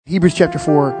Hebrews chapter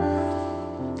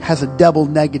 4 has a double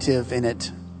negative in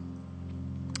it.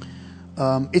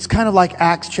 It's kind of like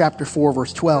Acts chapter 4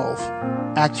 verse 12.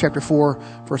 Acts chapter 4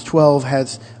 verse 12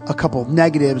 has a couple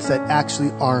negatives that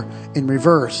actually are in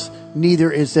reverse. Neither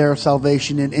is there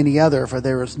salvation in any other, for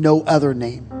there is no other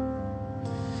name.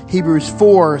 Hebrews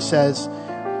 4 says,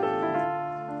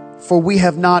 for we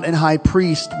have not an high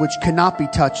priest which cannot be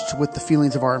touched with the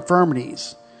feelings of our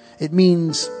infirmities. It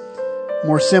means,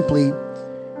 more simply,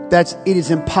 that it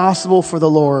is impossible for the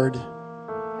Lord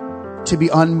to be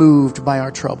unmoved by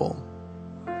our trouble.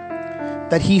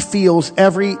 That he feels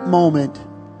every moment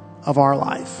of our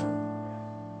life.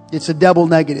 It's a double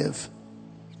negative.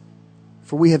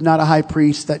 For we have not a high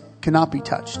priest that cannot be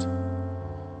touched,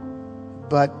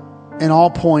 but in all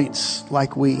points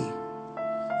like we,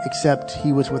 except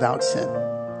he was without sin.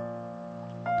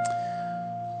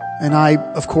 And I,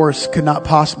 of course, could not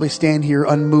possibly stand here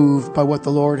unmoved by what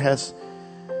the Lord has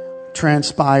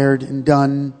transpired and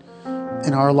done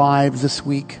in our lives this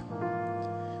week.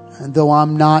 And though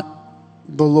I'm not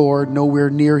the Lord, nowhere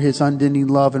near his unending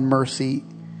love and mercy,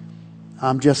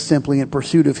 I'm just simply in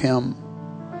pursuit of him.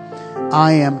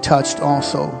 I am touched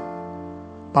also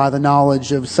by the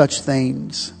knowledge of such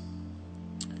things.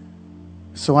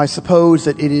 So I suppose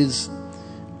that it is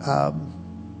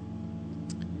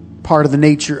part of the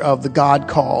nature of the God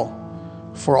call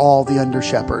for all the under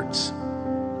shepherds.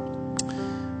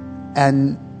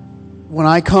 And when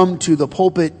I come to the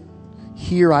pulpit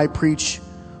here, I preach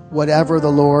whatever the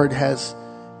Lord has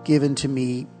given to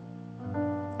me,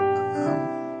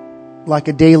 like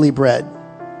a daily bread.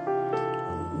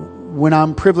 When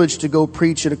I'm privileged to go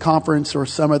preach at a conference or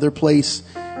some other place,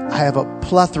 I have a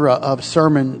plethora of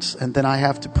sermons, and then I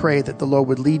have to pray that the Lord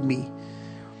would lead me.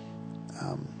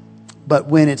 But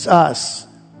when it's us,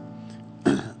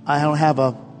 I don't have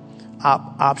a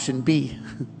option B.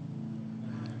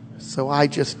 So I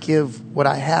just give what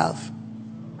I have.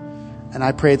 And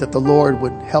I pray that the Lord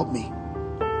would help me.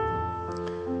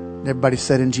 And everybody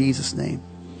said, in Jesus' name.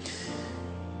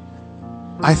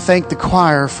 I thank the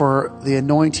choir for the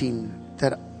anointing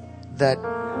that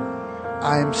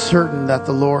I am certain that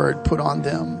the Lord put on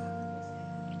them.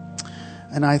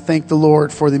 And I thank the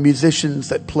Lord for the musicians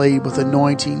that played with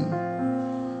anointing.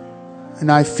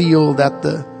 And I feel that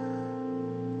the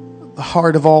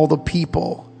heart of all the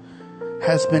people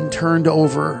has been turned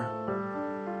over.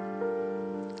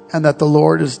 And that the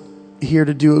Lord is here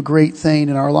to do a great thing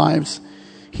in our lives.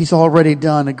 He's already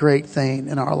done a great thing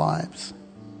in our lives.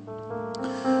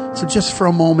 So just for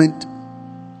a moment,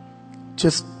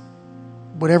 just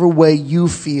whatever way you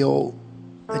feel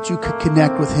that you could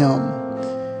connect with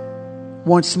him,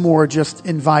 once more, just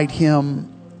invite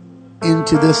him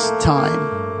into this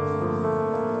time.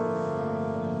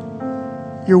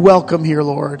 You're welcome here,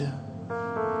 Lord.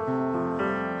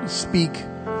 Speak.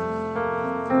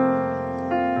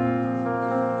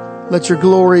 Let your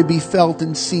glory be felt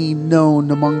and seen,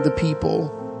 known among the people.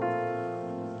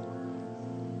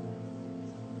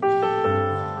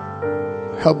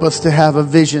 Help us to have a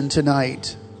vision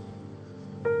tonight,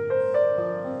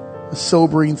 a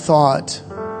sobering thought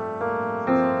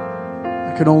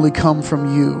that can only come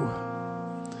from you.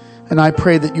 And I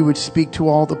pray that you would speak to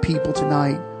all the people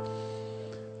tonight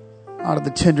out of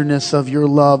the tenderness of your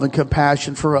love and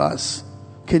compassion for us.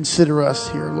 Consider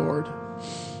us here, Lord.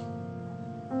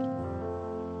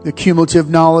 The cumulative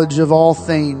knowledge of all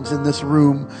things in this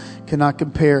room cannot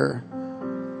compare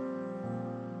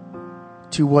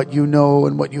to what you know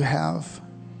and what you have.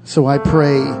 So I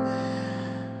pray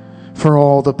for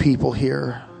all the people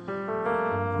here.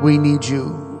 We need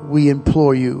you. We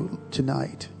implore you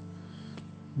tonight.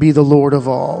 Be the Lord of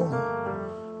all.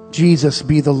 Jesus,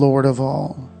 be the Lord of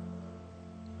all.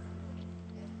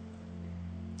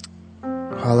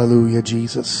 Hallelujah,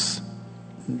 Jesus.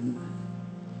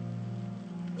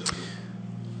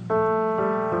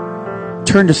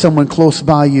 Turn to someone close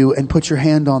by you and put your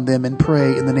hand on them and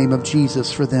pray in the name of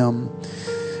Jesus for them.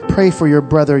 Pray for your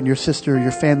brother and your sister,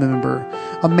 your family member.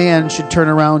 A man should turn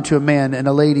around to a man and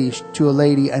a lady to a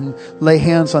lady and lay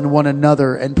hands on one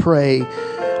another and pray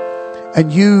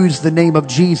and use the name of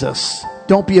Jesus.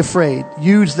 Don't be afraid.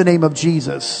 Use the name of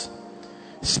Jesus.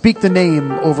 Speak the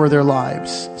name over their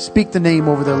lives. Speak the name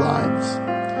over their lives.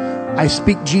 I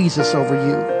speak Jesus over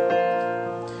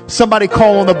you. Somebody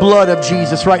call on the blood of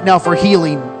Jesus right now for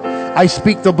healing. I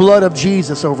speak the blood of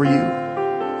Jesus over you.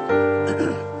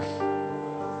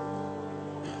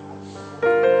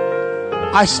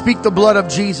 I speak the blood of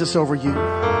Jesus over you.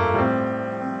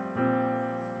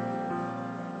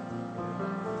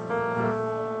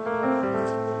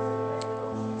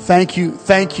 Thank you.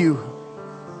 Thank you.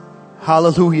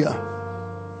 Hallelujah.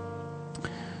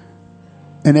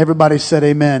 And everybody said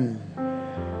amen.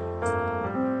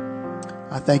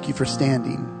 I thank you for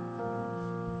standing.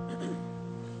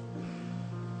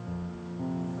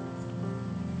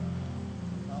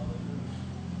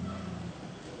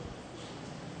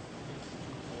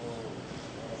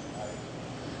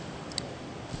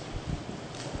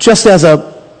 Just as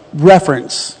a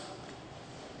reference,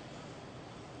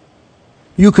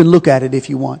 you can look at it if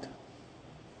you want.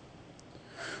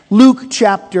 Luke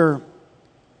chapter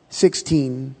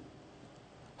 16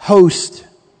 hosts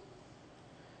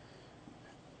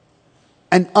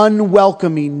an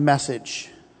unwelcoming message.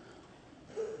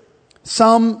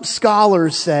 Some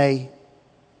scholars say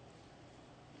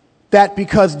that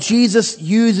because Jesus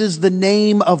uses the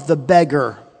name of the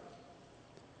beggar,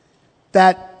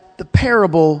 that the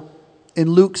parable in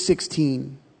Luke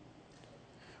 16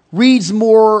 reads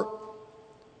more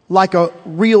like a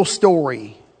real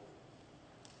story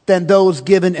than those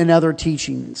given in other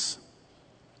teachings.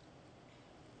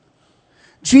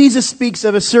 Jesus speaks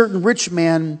of a certain rich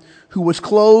man who was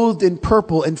clothed in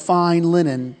purple and fine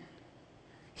linen.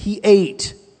 He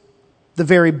ate the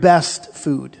very best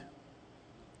food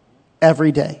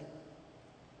every day.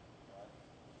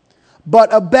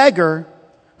 But a beggar,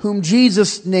 whom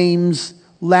Jesus names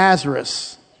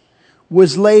Lazarus,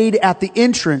 was laid at the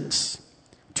entrance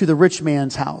to the rich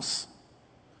man's house.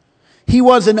 He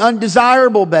was an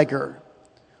undesirable beggar,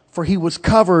 for he was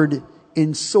covered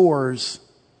in sores,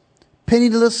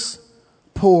 penniless,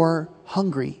 poor,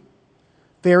 hungry,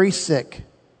 very sick,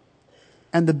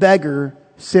 and the beggar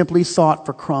simply sought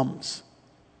for crumbs.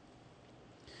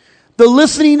 The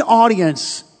listening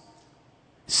audience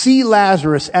see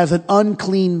Lazarus as an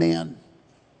unclean man.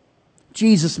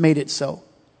 Jesus made it so.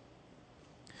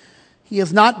 He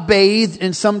has not bathed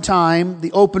in some time.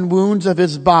 The open wounds of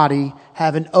his body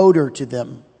have an odor to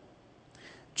them.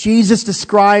 Jesus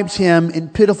describes him in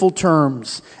pitiful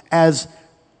terms as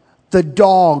the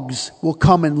dogs will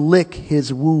come and lick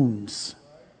his wounds.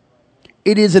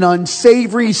 It is an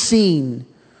unsavory scene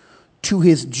to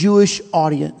his Jewish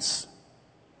audience.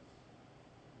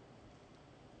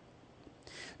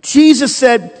 Jesus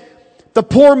said, the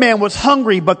poor man was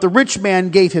hungry, but the rich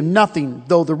man gave him nothing,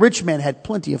 though the rich man had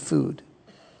plenty of food.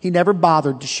 He never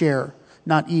bothered to share,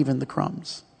 not even the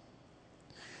crumbs.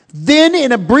 Then,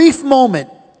 in a brief moment,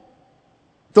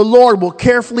 the Lord will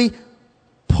carefully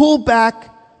pull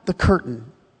back the curtain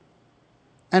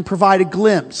and provide a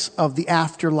glimpse of the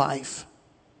afterlife.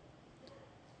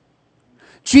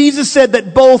 Jesus said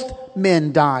that both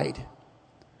men died.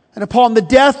 And upon the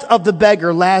death of the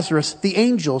beggar, Lazarus, the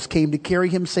angels came to carry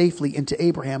him safely into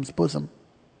Abraham's bosom.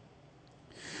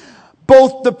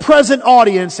 Both the present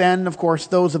audience and, of course,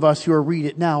 those of us who are read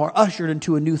it now are ushered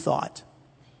into a new thought.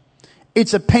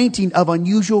 It's a painting of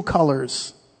unusual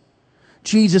colors.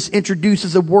 Jesus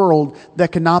introduces a world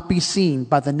that cannot be seen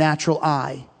by the natural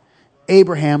eye.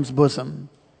 Abraham's bosom.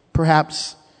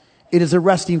 Perhaps it is a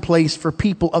resting place for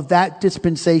people of that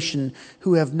dispensation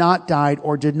who have not died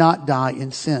or did not die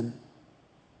in sin.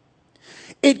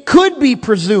 It could be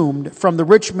presumed from the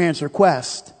rich man's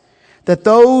request that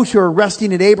those who are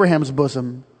resting in Abraham's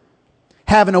bosom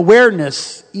have an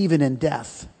awareness even in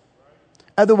death.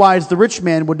 Otherwise, the rich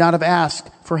man would not have asked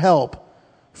for help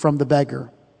from the beggar.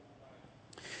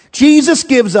 Jesus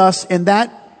gives us in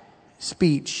that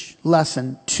speech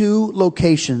lesson two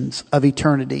locations of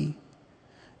eternity: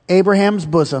 Abraham's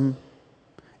bosom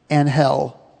and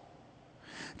hell.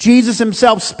 Jesus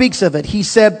himself speaks of it. He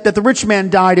said that the rich man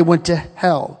died and went to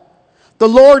hell. The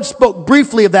Lord spoke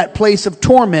briefly of that place of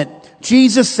torment.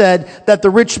 Jesus said that the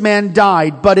rich man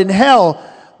died, but in hell,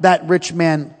 that rich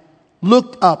man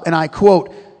looked up, and I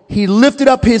quote, he lifted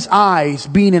up his eyes,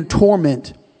 being in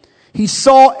torment. He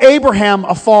saw Abraham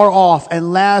afar off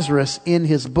and Lazarus in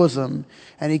his bosom,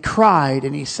 and he cried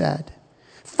and he said,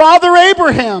 Father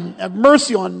Abraham, have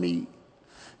mercy on me.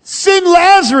 Send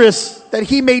Lazarus that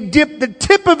he may dip the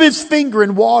tip of his finger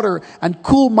in water and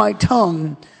cool my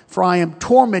tongue, for I am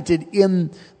tormented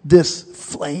in this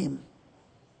flame.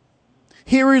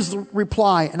 Here is the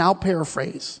reply, and I'll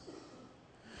paraphrase.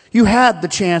 You had the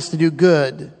chance to do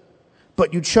good,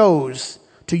 but you chose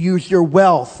to use your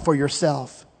wealth for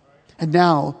yourself. And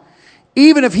now,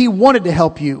 even if he wanted to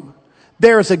help you,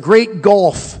 there is a great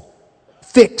gulf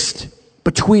fixed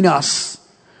between us,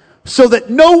 so that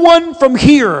no one from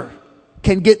here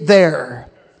can get there.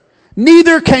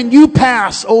 Neither can you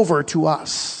pass over to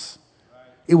us.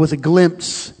 It was a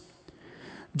glimpse.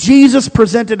 Jesus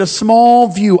presented a small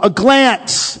view, a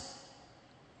glance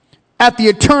at the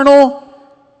eternal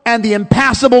and the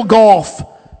impassable gulf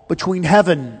between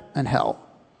heaven and hell.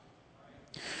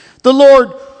 The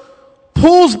Lord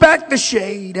pulls back the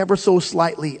shade ever so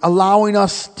slightly, allowing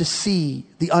us to see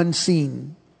the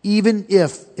unseen, even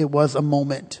if it was a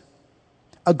moment.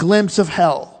 A glimpse of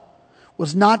hell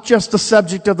was not just the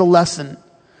subject of the lesson,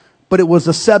 but it was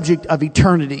the subject of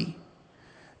eternity.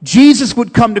 Jesus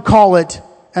would come to call it,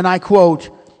 and I quote,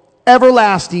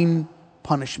 everlasting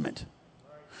punishment.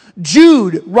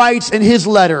 Jude writes in his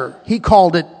letter, he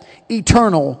called it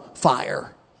eternal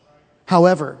fire.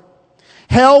 However,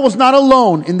 hell was not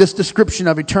alone in this description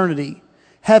of eternity.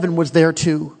 Heaven was there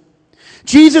too.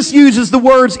 Jesus uses the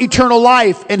words eternal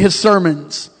life in his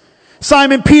sermons.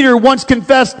 Simon Peter once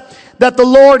confessed that the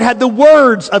Lord had the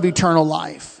words of eternal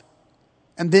life.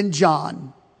 And then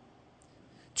John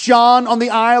on the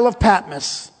Isle of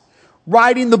Patmos,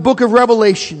 writing the book of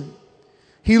Revelation,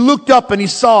 he looked up and he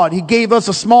saw it. He gave us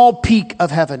a small peek of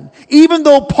heaven. Even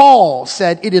though Paul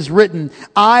said, it is written,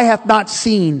 eye hath not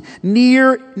seen,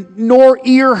 nor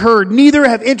ear heard, neither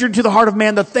have entered into the heart of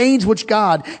man the things which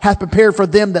God hath prepared for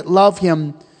them that love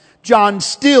him. John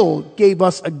still gave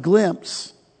us a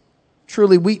glimpse.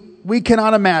 Truly, we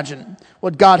cannot imagine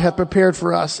what God hath prepared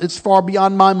for us. It's far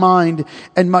beyond my mind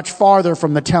and much farther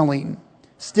from the telling.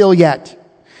 Still yet,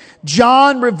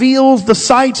 John reveals the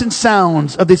sights and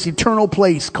sounds of this eternal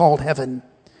place called heaven.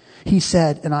 He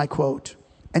said, and I quote,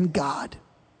 and God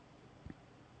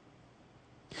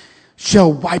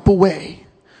shall wipe away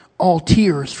all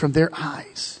tears from their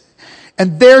eyes,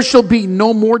 and there shall be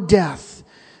no more death,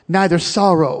 neither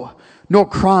sorrow nor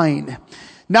crying,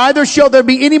 neither shall there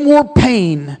be any more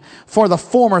pain, for the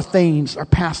former things are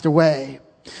passed away.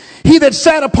 He that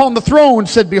sat upon the throne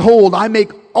said, behold, I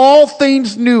make all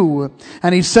things new.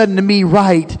 And he said unto me,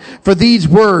 write, for these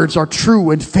words are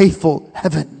true and faithful.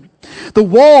 Heaven. The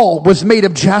wall was made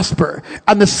of jasper,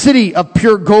 and the city of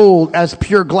pure gold as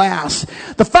pure glass.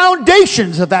 The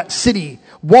foundations of that city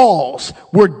walls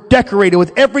were decorated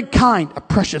with every kind of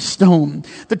precious stone.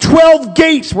 The 12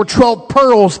 gates were 12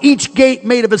 pearls, each gate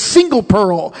made of a single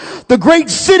pearl. The great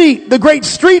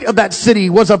street of that city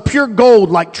was of pure gold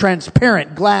like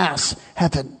transparent glass.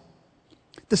 Heaven.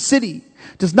 The city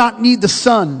does not need the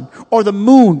sun or the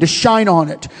moon to shine on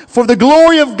it, for the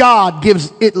glory of God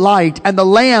gives it light, and the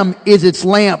Lamb is its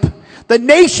lamp. The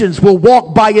nations will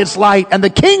walk by its light, and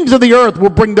the kings of the earth will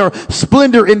bring their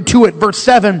splendor into it. Verse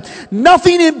 7,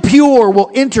 nothing impure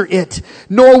will enter it,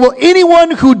 nor will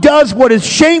anyone who does what is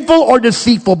shameful or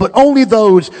deceitful, but only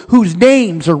those whose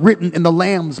names are written in the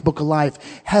Lamb's book of life.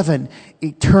 Heaven,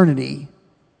 eternity.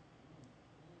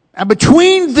 And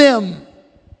between them,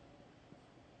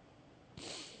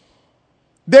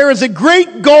 there is a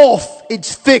great gulf.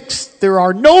 It's fixed. There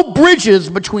are no bridges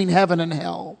between heaven and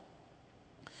hell.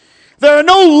 There are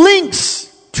no links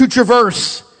to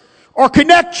traverse or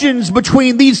connections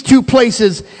between these two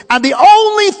places. And the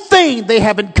only thing they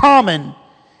have in common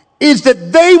is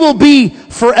that they will be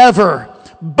forever.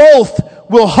 Both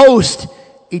will host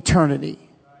eternity.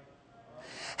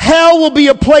 Hell will be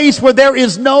a place where there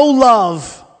is no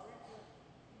love.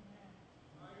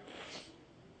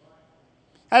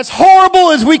 As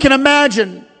horrible as we can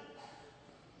imagine,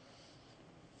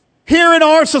 here in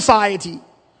our society,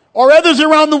 or others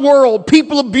around the world,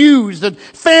 people abused and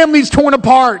families torn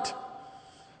apart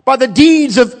by the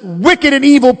deeds of wicked and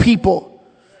evil people.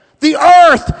 The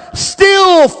earth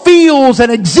still feels and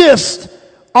exists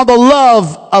on the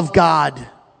love of God.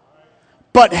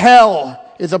 But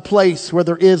hell is a place where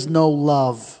there is no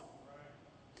love.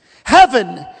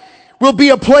 Heaven will be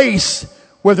a place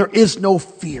where there is no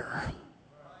fear.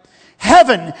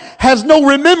 Heaven has no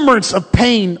remembrance of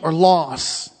pain or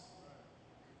loss.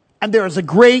 And there is a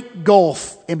great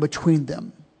gulf in between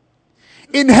them.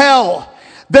 In hell,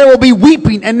 there will be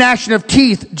weeping and gnashing of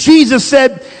teeth. Jesus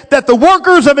said that the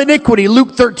workers of iniquity,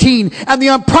 Luke 13, and the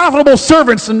unprofitable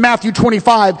servants in Matthew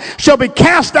 25, shall be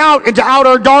cast out into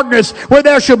outer darkness, where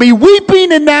there shall be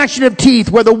weeping and gnashing of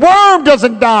teeth, where the worm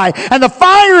doesn't die and the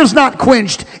fire is not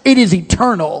quenched. It is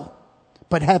eternal.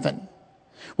 But heaven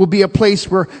will be a place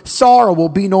where sorrow will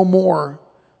be no more.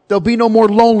 There'll be no more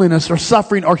loneliness or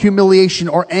suffering or humiliation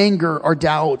or anger or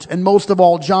doubt. And most of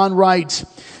all, John writes,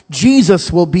 Jesus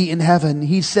will be in heaven.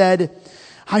 He said,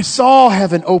 I saw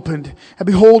heaven opened, and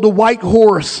behold, a white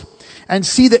horse. And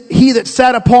see that he that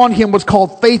sat upon him was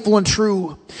called Faithful and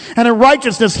True. And in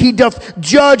righteousness he doth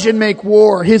judge and make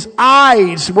war. His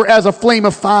eyes were as a flame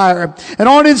of fire, and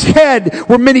on his head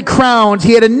were many crowns.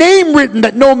 He had a name written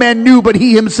that no man knew but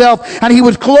he himself. And he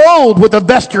was clothed with a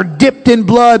vesture dipped in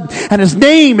blood. And his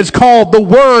name is called the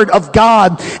Word of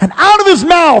God. And out of his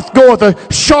mouth goeth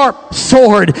a sharp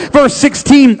sword. Verse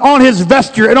 16, on his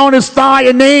vesture and on his thigh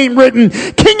a name written,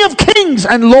 King of Kings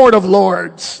and Lord of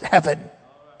Lords. Heaven.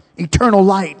 Eternal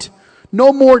light,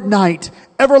 No more night.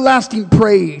 Everlasting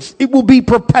praise. It will be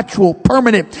perpetual,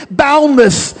 permanent,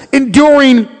 boundless,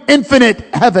 enduring, infinite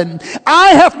heaven.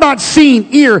 Eye hath not seen,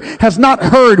 ear has not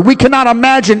heard. We cannot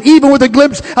imagine, even with a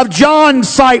glimpse of John's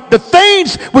sight, the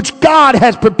things which God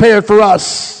has prepared for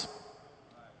us.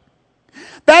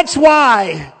 That's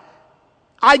why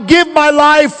I give my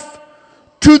life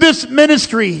to this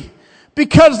ministry,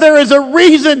 because there is a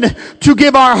reason to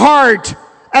give our heart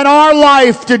and our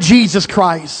life to Jesus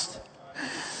Christ.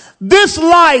 This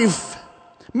life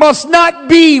must not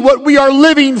be what we are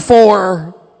living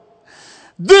for.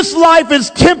 This life is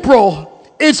temporal.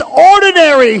 It's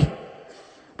ordinary.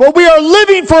 But we are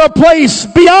living for a place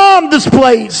beyond this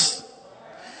place.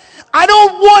 I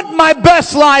don't want my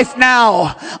best life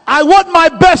now. I want my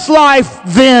best life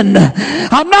then.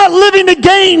 I'm not living to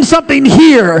gain something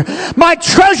here. My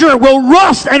treasure will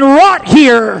rust and rot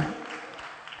here.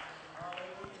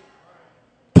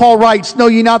 Paul writes, know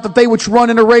ye not that they which run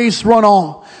in a race run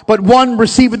all, but one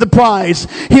receiveth the prize.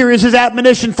 Here is his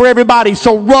admonition for everybody.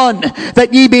 So run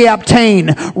that ye may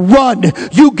obtain. Run.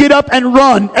 You get up and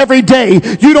run every day.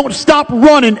 You don't stop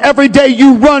running. Every day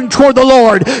you run toward the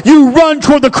Lord. You run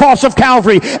toward the cross of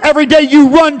Calvary. Every day you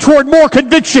run toward more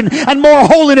conviction and more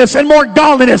holiness and more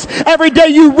godliness. Every day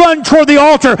you run toward the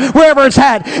altar wherever it's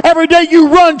at. Every day you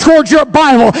run towards your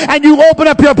Bible and you open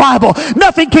up your Bible.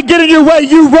 Nothing can get in your way.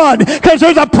 You run, because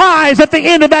there's a prize at the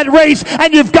end of that race,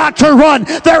 and you've got to run.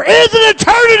 There is an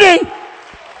eternity.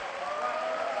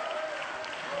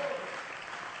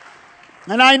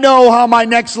 And I know how my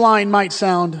next line might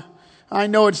sound. I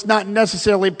know it's not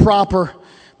necessarily proper.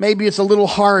 Maybe it's a little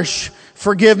harsh.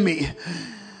 Forgive me.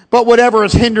 But whatever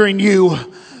is hindering you,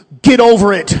 get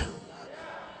over it.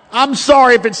 I'm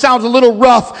sorry if it sounds a little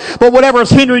rough, but whatever is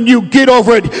hindering you, get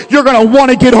over it. You're going to want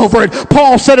to get over it.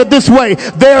 Paul said it this way,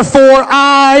 therefore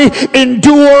I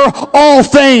endure all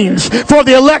things for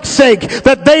the elect's sake,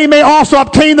 that they may also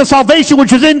obtain the salvation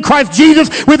which is in Christ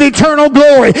Jesus with eternal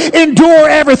glory. Endure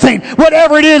everything.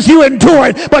 Whatever it is, you endure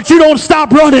it, but you don't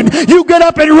stop running. You get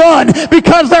up and run,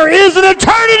 because there is an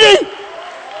eternity.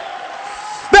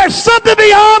 There's something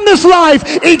beyond this life.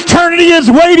 Eternity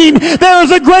is waiting. There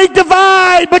is a great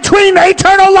divide between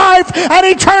eternal life and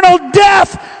eternal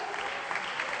death.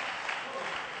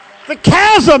 The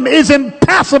chasm is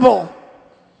impassable.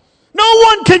 No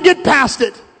one can get past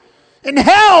it. In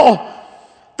hell,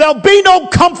 there'll be no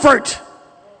comfort.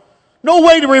 No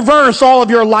way to reverse all of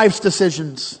your life's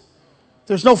decisions.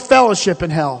 There's no fellowship in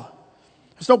hell.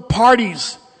 There's no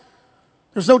parties.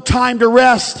 There's no time to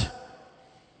rest.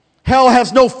 Hell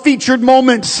has no featured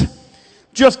moments,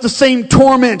 just the same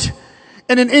torment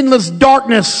and an endless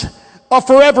darkness, a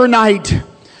forever night.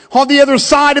 On the other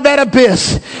side of that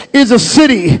abyss is a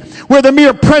city where the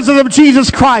mere presence of Jesus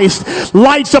Christ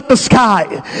lights up the sky.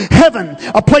 Heaven,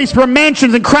 a place where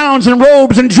mansions and crowns and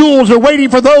robes and jewels are waiting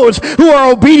for those who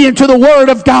are obedient to the word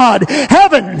of God.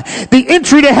 Heaven, the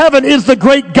entry to heaven is the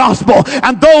great gospel,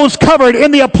 and those covered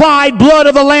in the applied blood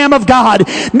of the Lamb of God.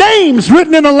 Names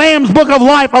written in the Lamb's book of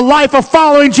life, a life of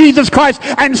following Jesus Christ,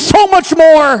 and so much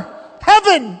more.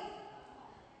 Heaven.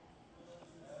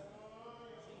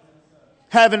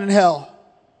 Heaven and hell.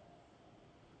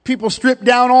 People strip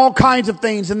down all kinds of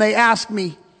things and they ask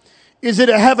me, is it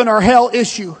a heaven or hell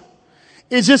issue?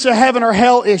 Is this a heaven or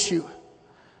hell issue?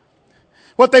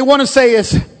 What they want to say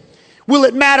is, will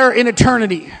it matter in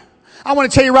eternity? I want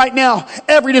to tell you right now,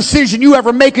 every decision you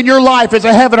ever make in your life is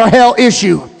a heaven or hell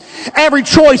issue. Every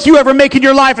choice you ever make in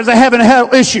your life is a heaven or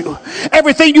hell issue.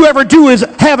 Everything you ever do is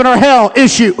heaven or hell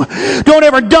issue. Don't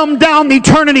ever dumb down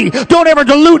eternity. Don't ever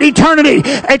dilute eternity.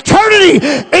 Eternity,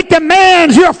 it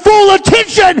demands your full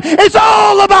attention. It's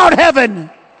all about heaven.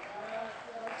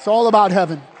 It's all about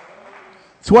heaven.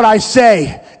 It's what I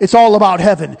say. It's all about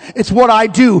heaven. It's what I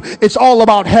do. It's all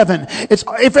about heaven. It's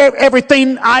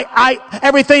everything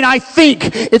I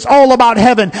think. It's all about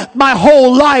heaven. My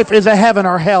whole life is a heaven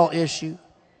or hell issue.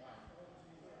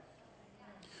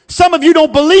 Some of you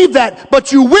don't believe that,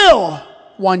 but you will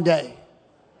one day.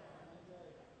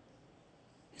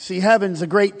 See, heaven's a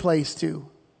great place too.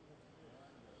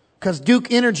 Because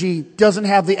Duke Energy doesn't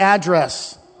have the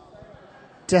address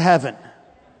to heaven.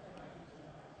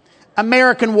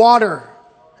 American Water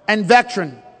and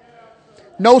Vectren,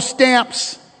 no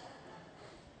stamps.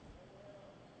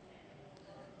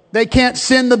 They can't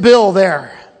send the bill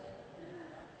there.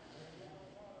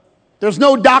 There's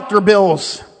no doctor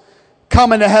bills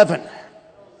coming to heaven.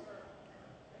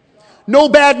 No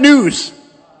bad news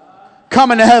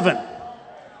coming to heaven.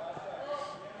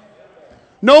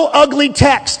 No ugly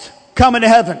text coming to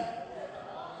heaven.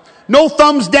 No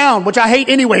thumbs down, which I hate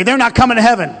anyway. They're not coming to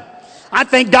heaven. I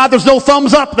thank God there's no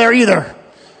thumbs up there either.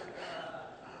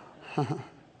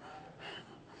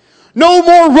 No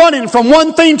more running from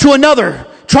one thing to another,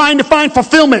 trying to find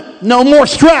fulfillment. No more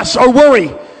stress or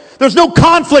worry. There's no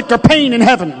conflict or pain in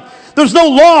heaven. There's no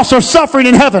loss or suffering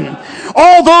in heaven.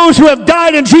 All those who have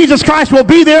died in Jesus Christ will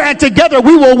be there, and together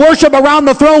we will worship around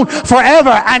the throne forever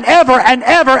and ever and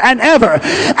ever and ever.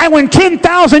 And when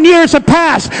 10,000 years have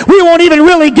passed, we won't even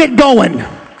really get going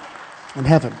in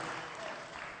heaven.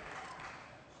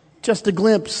 Just a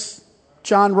glimpse.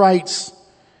 John writes,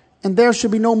 and there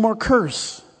shall be no more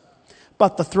curse,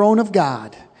 but the throne of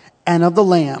God and of the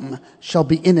Lamb shall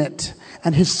be in it,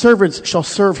 and his servants shall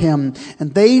serve him,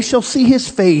 and they shall see his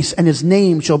face, and his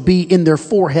name shall be in their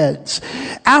foreheads.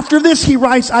 After this he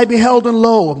writes, I beheld, and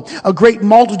lo, a great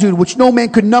multitude, which no man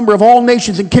could number, of all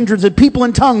nations and kindreds and people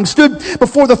and tongues, stood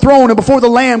before the throne and before the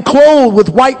Lamb, clothed with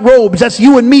white robes, that's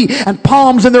you and me, and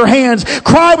palms in their hands,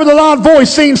 cry with a loud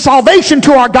voice, saying, Salvation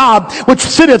to our God, which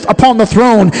sitteth upon the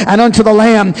throne, and unto the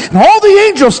Lamb. And all the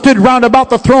angels stood round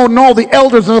about the throne, and all the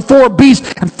elders and the four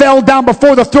beasts, and fell down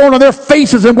before the throne on their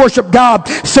faces and worshiped God,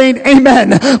 saying,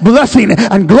 Amen. Blessing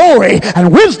and glory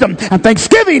and wisdom and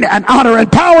thanksgiving and honor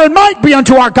and power and might be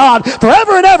unto our God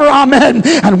forever and ever. Amen.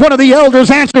 And one of the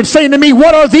elders answered, saying to me,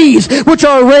 What are these which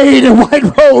are arrayed in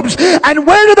white robes? And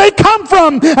where do they come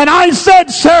from? And I said,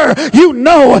 Sir, you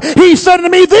know. He said to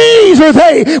me, These are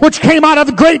they which came out of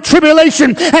the great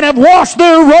tribulation and have washed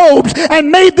their robes and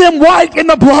made them white in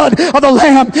the blood of the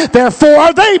Lamb. Therefore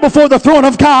are they before the throne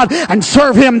of God, and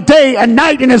serve him day and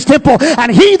night in his temple.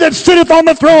 And he that sitteth on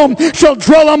the throne shall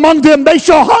dwell among them. They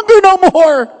shall hunger no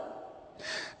more,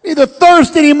 neither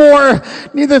thirst any more,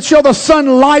 neither shall the sun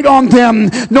light on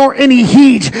them, nor any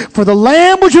heat. For the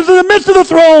Lamb which is in the midst of the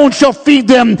throne shall feed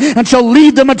them, and shall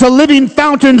lead them unto living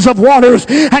fountains of waters.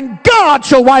 And God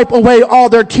shall wipe away all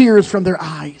their tears from their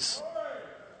eyes.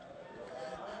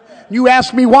 You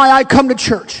ask me why I come to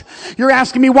church. You're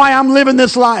asking me why I'm living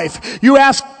this life. You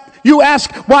ask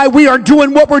why we are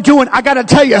doing what we're doing. I gotta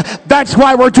tell you, that's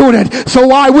why we're doing it.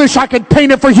 So I wish I could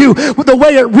paint it for you the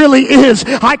way it really is.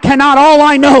 I cannot. All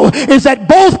I know is that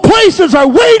both places are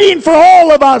waiting for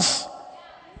all of us.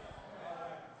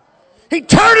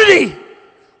 Eternity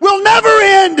will never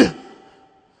end.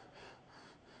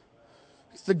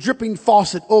 It's the dripping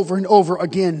faucet over and over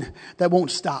again that won't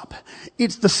stop.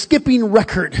 It's the skipping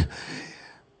record.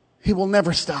 It will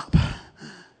never stop.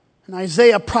 And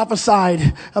Isaiah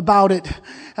prophesied about it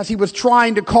as he was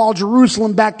trying to call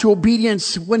Jerusalem back to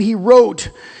obedience. When he wrote,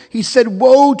 he said,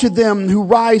 Woe to them who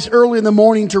rise early in the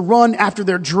morning to run after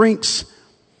their drinks,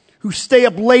 who stay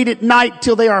up late at night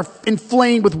till they are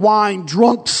inflamed with wine,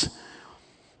 drunks.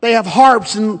 They have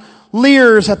harps and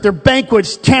lyres at their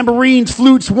banquets, tambourines,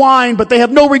 flutes, wine, but they have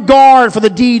no regard for the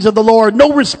deeds of the Lord,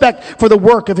 no respect for the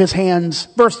work of his hands.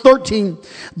 Verse 13,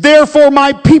 Therefore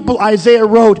my people, Isaiah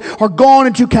wrote, are gone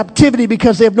into captivity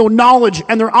because they have no knowledge,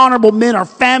 and their honorable men are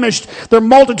famished, their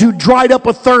multitude dried up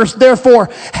with thirst. Therefore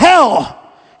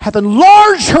hell hath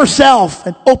enlarged herself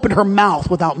and opened her mouth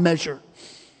without measure.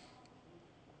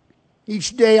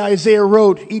 Each day, Isaiah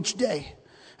wrote, each day,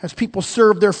 as people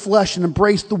served their flesh and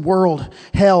embraced the world,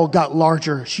 hell got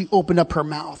larger. She opened up her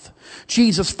mouth.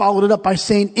 Jesus followed it up by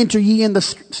saying, Enter ye in the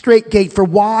straight gate, for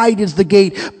wide is the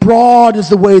gate, broad is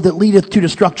the way that leadeth to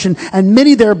destruction, and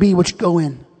many there be which go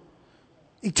in.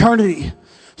 Eternity,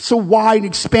 so wide,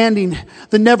 expanding,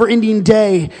 the never-ending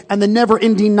day and the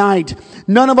never-ending night.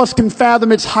 None of us can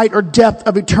fathom its height or depth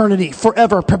of eternity,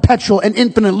 forever, perpetual, and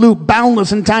infinite loop,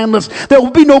 boundless and timeless. There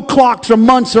will be no clocks or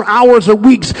months or hours or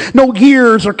weeks, no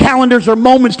years or calendars or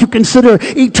moments to consider.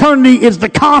 Eternity is the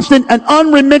constant and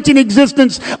unremitting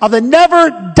existence of the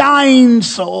never-dying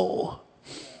soul.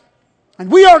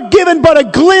 And we are given but a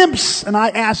glimpse, and I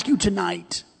ask you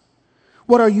tonight,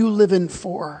 what are you living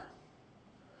for?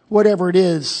 Whatever it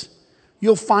is,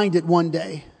 you'll find it one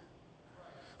day.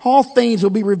 All things will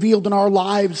be revealed in our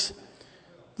lives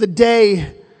the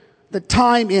day that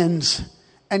time ends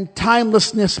and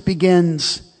timelessness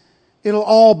begins. It'll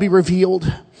all be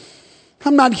revealed.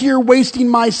 I'm not here wasting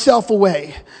myself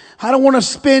away. I don't want to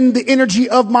spend the energy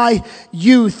of my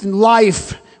youth and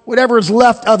life, whatever is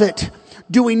left of it,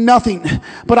 doing nothing.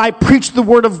 But I preach the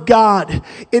word of God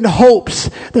in hopes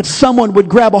that someone would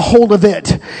grab a hold of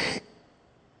it.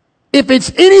 If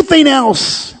it's anything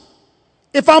else,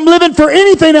 if I'm living for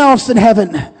anything else than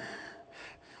heaven,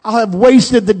 I'll have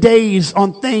wasted the days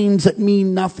on things that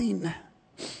mean nothing.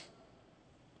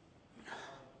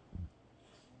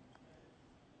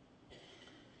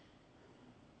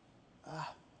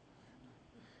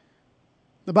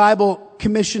 The Bible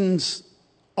commissions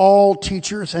all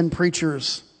teachers and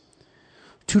preachers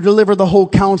to deliver the whole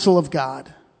counsel of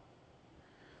God.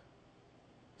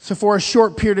 So for a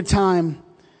short period of time,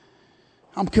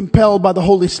 I'm compelled by the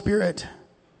Holy Spirit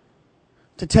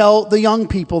to tell the young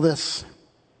people this.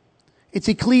 It's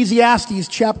Ecclesiastes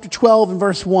chapter 12 and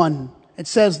verse 1. It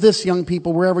says this, young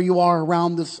people, wherever you are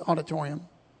around this auditorium.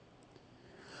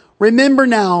 Remember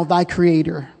now thy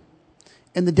Creator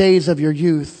in the days of your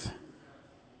youth,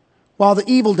 while the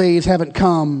evil days haven't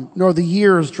come, nor the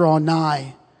years draw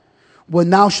nigh, when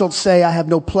thou shalt say, I have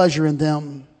no pleasure in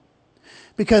them.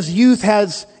 Because youth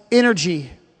has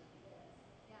energy,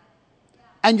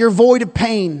 and you're void of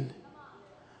pain.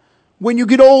 When you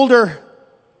get older,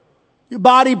 your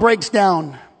body breaks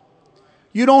down.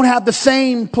 You don't have the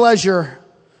same pleasure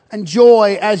and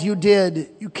joy as you did.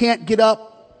 You can't get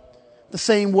up the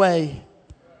same way.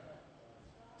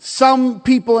 Some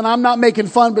people, and I'm not making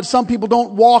fun, but some people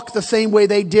don't walk the same way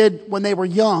they did when they were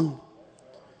young.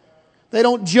 They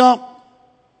don't jump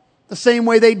the same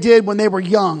way they did when they were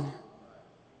young.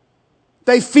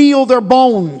 They feel their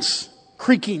bones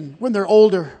creaking when they're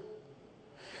older.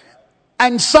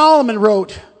 And Solomon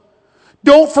wrote,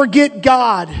 don't forget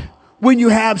God when you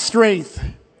have strength.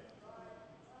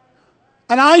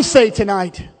 And I say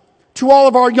tonight to all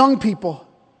of our young people,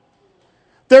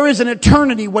 there is an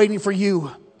eternity waiting for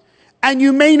you. And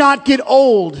you may not get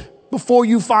old before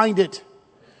you find it.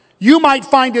 You might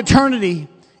find eternity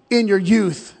in your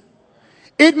youth.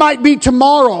 It might be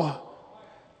tomorrow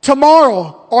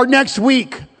or next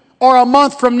week or a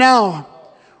month from now,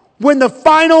 when the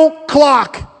final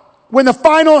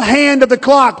hand of the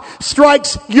clock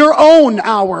strikes your own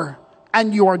hour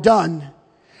and you are done.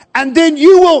 And then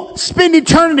you will spend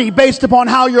eternity based upon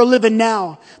how you're living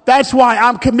now. That's why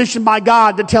I'm commissioned by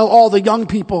God to tell all the young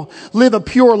people, live a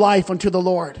pure life unto the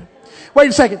Lord. Wait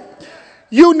a second.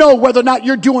 You know whether or not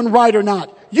you're doing right or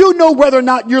not. You know whether or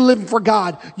not you're living for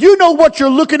God. You know what you're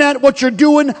looking at, what you're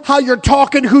doing, how you're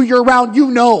talking, who you're around. You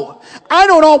know. I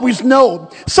don't always know.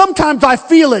 Sometimes I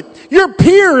feel it. Your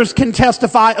peers can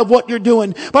testify of what you're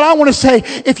doing. But I want to say,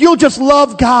 if you'll just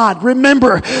love God,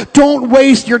 remember, don't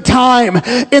waste your time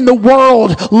in the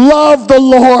world. Love the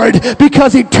Lord,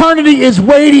 because eternity is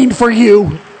waiting for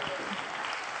you.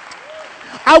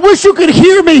 I wish you could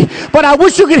hear me, but I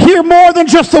wish you could hear more than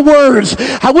just the words.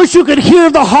 I wish you could hear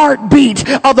the heartbeat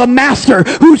of the Master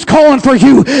who's calling for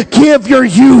you. Give your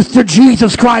youth to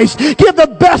Jesus Christ. Give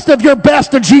the best of your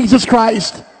best to Jesus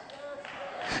Christ.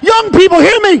 Young people,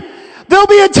 hear me. There'll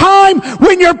be a time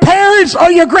when your parents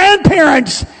or your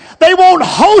grandparents, they won't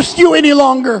host you any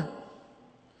longer.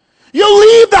 You'll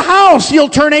leave the house. You'll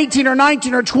turn 18 or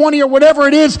 19 or 20 or whatever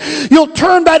it is. You'll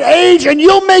turn that age and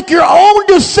you'll make your own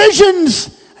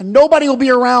decisions. And nobody will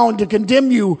be around to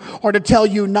condemn you or to tell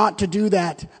you not to do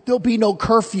that. There'll be no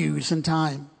curfews in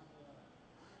time.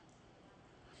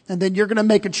 And then you're going to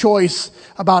make a choice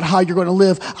about how you're going to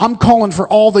live. I'm calling for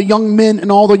all the young men and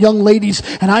all the young ladies.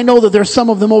 And I know that there's some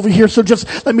of them over here. So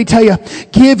just let me tell you,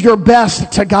 give your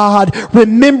best to God.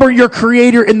 Remember your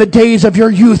Creator in the days of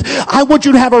your youth. I want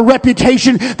you to have a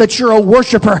reputation that you're a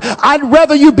worshiper. I'd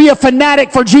rather you be a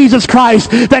fanatic for Jesus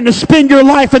Christ than to spend your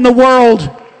life in the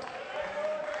world.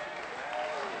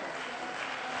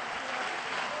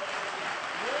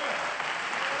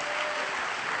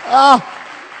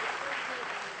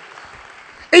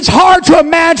 It's hard to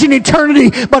imagine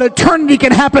eternity, but eternity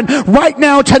can happen right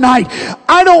now, tonight.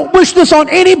 I don't wish this on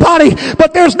anybody,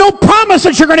 but there's no promise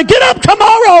that you're going to get up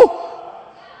tomorrow.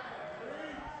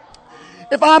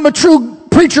 If I'm a true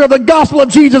preacher of the gospel of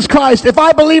Jesus Christ, if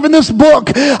I believe in this book,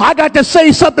 I got to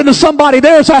say something to somebody.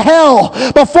 There's a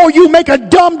hell before you make a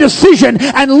dumb decision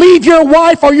and leave your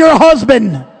wife or your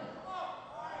husband.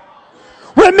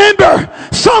 Remember,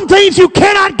 some things you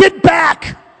cannot get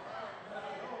back.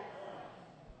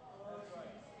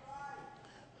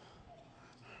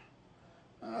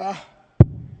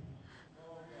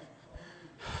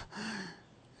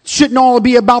 Shouldn't all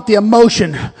be about the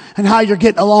emotion and how you're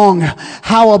getting along.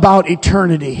 How about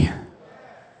eternity?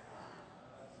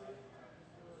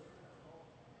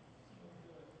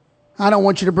 I don't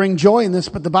want you to bring joy in this,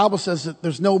 but the Bible says that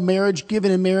there's no marriage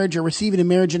given in marriage or receiving in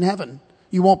marriage in heaven.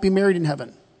 You won't be married in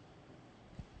heaven.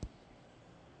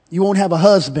 You won't have a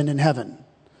husband in heaven.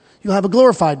 You'll have a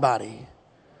glorified body.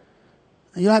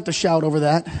 You don't have to shout over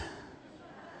that.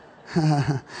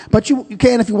 But you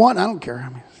can if you want. I don't care. I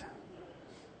mean,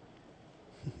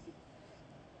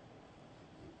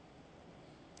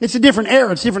 it's a different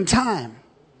era. It's a different time.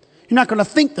 You're not going to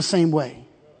think the same way.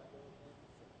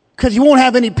 Because you won't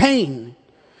have any pain.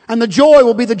 And the joy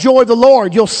will be the joy of the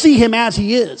Lord. You'll see Him as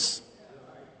He is.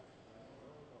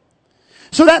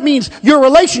 So that means your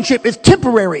relationship is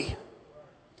temporary.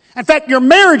 In fact, your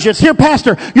marriages, here,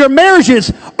 Pastor, your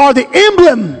marriages are the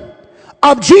emblem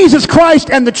of Jesus Christ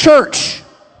and the church.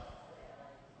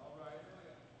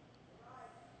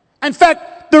 In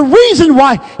fact, the reason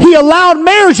why he allowed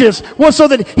marriages was so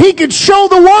that he could show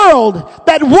the world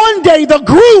that one day the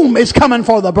groom is coming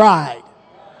for the bride.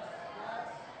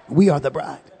 We are the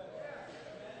bride.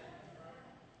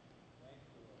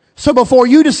 So before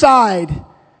you decide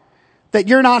that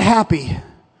you're not happy,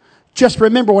 just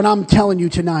remember what I'm telling you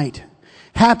tonight.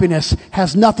 Happiness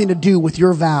has nothing to do with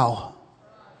your vow.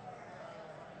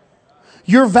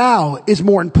 Your vow is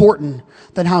more important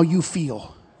than how you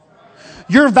feel.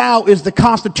 Your vow is the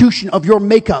constitution of your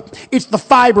makeup. It's the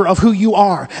fiber of who you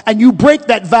are. And you break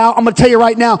that vow, I'm going to tell you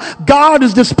right now, God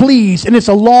is displeased, and it's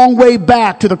a long way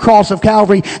back to the cross of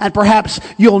Calvary, and perhaps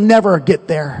you'll never get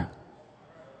there.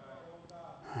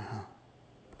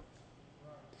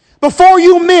 Before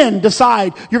you men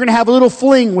decide you're going to have a little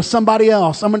fling with somebody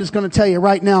else, I'm just going to tell you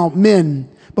right now, men,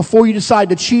 before you decide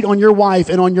to cheat on your wife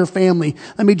and on your family,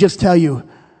 let me just tell you,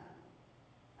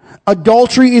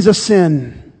 adultery is a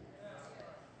sin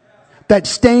that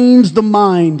stains the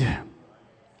mind.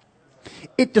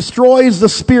 It destroys the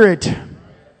spirit.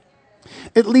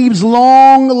 It leaves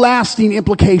long-lasting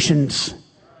implications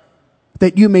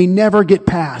that you may never get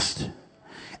past.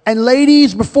 And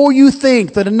ladies, before you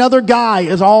think that another guy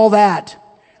is all that,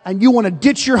 and you want to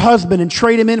ditch your husband and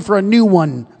trade him in for a new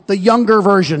one, the younger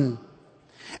version,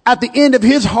 at the end of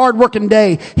his hard-working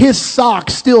day, his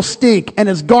socks still stink, and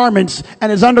his garments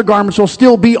and his undergarments will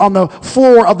still be on the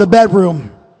floor of the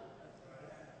bedroom.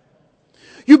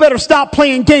 You better stop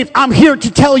playing games. I'm here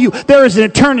to tell you there is an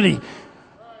eternity.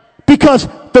 Because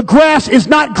the grass is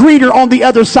not greener on the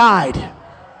other side.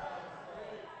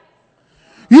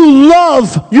 You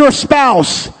love your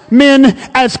spouse, men,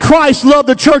 as Christ loved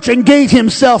the church and gave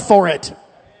himself for it.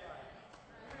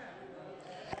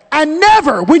 And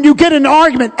never, when you get in an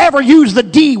argument, ever use the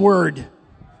D word.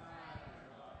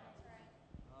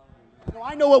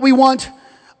 I know what we want.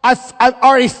 I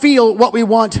already feel what we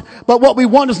want, but what we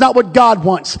want is not what God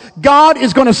wants. God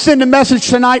is going to send a message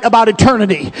tonight about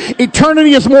eternity.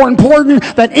 Eternity is more important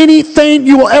than anything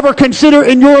you will ever consider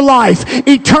in your life.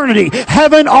 Eternity,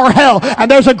 heaven or hell. And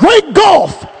there's a great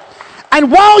gulf.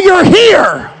 And while you're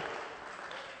here,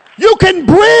 you can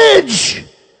bridge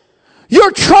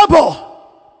your trouble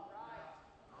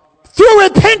through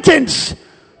repentance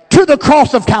to the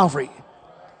cross of Calvary.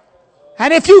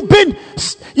 And if you've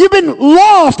been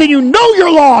lost and you know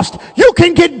you're lost, you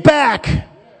can get back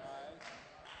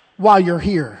while you're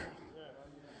here.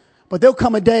 But there'll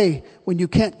come a day when you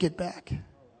can't get back.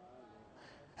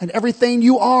 And everything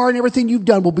you are and everything you've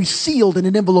done will be sealed in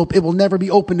an envelope. It will never be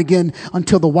opened again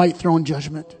until the white throne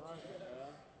judgment.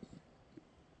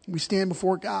 We stand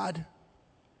before God.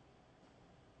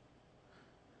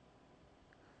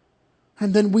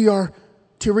 And then we are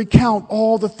to recount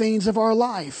all the things of our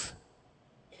life.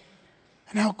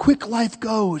 And how quick life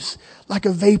goes, like a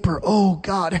vapor. Oh,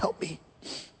 God, help me.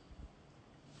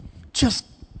 Just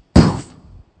poof.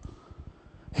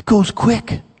 It goes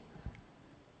quick.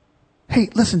 Hey,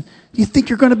 listen, do you think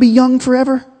you're going to be young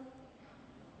forever?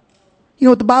 You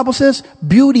know what the Bible says?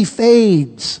 Beauty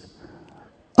fades.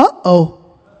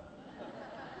 Uh-oh.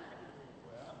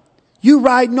 You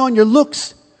riding on your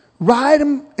looks, ride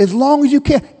them as long as you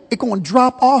can. It's going to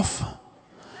drop off.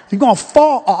 You're going to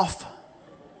fall off.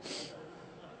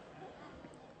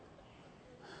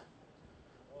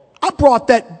 I brought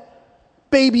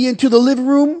that baby into the living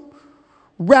room,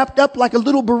 wrapped up like a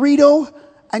little burrito,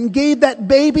 and gave that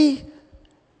baby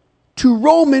to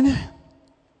Roman,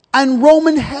 and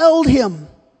Roman held him.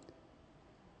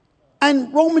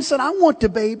 And Roman said, I want the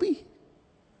baby.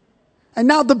 And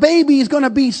now the baby is going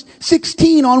to be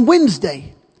 16 on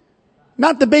Wednesday.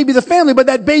 Not the baby of the family, but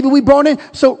that baby we brought in.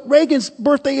 So Reagan's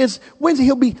birthday is Wednesday.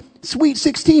 He'll be sweet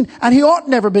 16, and he ought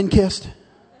never been kissed.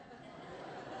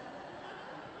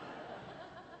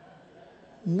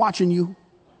 I'm watching you.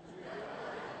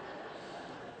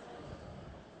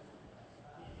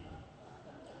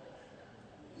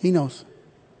 He knows.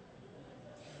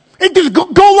 It just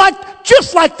go like,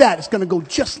 just like that. It's going to go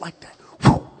just like that.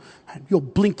 Whew. And you'll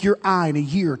blink your eye and a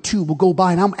year or two will go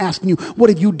by, and I'm asking you, what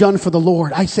have you done for the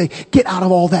Lord? I say, get out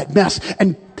of all that mess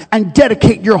and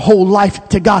dedicate your whole life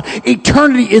to God.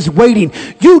 Eternity is waiting.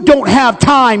 You don't have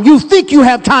time. You think you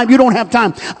have time. You don't have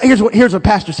time. Here's what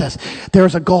pastor says. There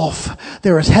is a gulf.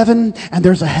 There is heaven and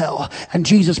there's a hell. And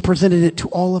Jesus presented it to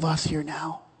all of us here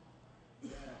now.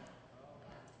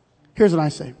 Here's what I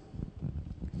say.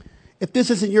 If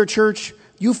this isn't your church,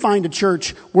 you find a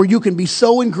church where you can be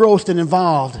so engrossed and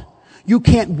involved, you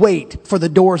can't wait for the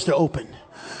doors to open.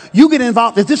 You get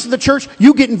involved. If this is the church,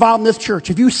 you get involved in this church.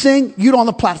 If you sing, you get on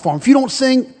the platform. If you don't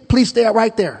sing, please stay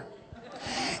right there.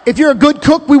 If you're a good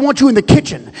cook, we want you in the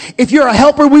kitchen. If you're a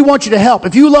helper, we want you to help.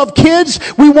 If you love kids,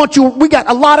 we got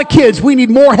a lot of kids. We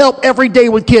need more help every day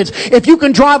with kids. If you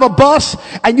can drive a bus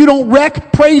and you don't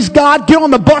wreck, praise God, get on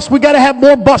the bus. We got to have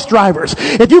more bus drivers.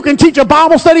 If you can teach a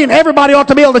Bible study, and everybody ought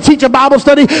to be able to teach a Bible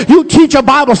study, you teach a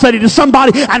Bible study to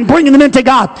somebody and bringing them into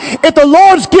God. If the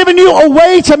Lord's given you a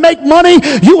way to make money,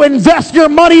 you invest your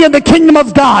money in the kingdom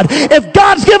of God. If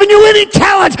God's given you any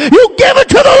talent, you give it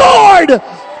to the Lord.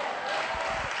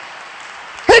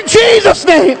 In Jesus'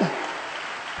 name.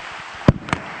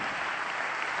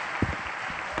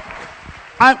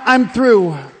 I'm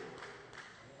through.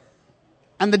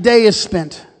 And the day is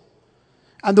spent.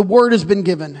 And the word has been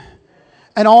given.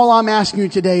 And all I'm asking you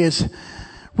today is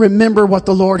remember what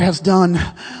the Lord has done.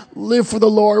 Live for the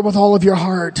Lord with all of your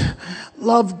heart.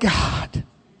 Love God.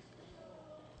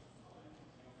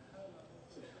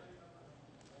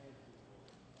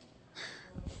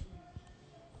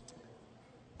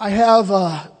 I have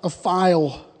a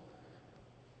file.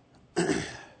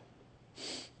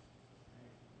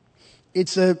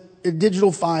 It's a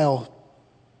digital file.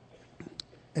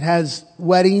 It has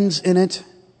weddings in it.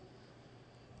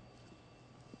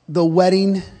 The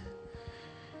wedding.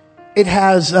 It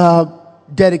has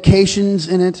dedications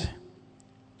in it.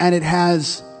 And it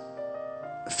has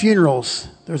funerals.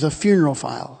 There's a funeral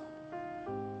file.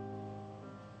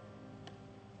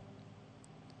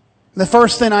 The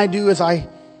first thing I do is I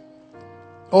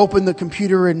open the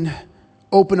computer and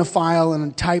open a file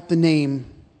and type the name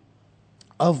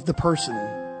of the person.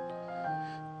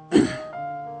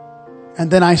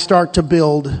 And then I start to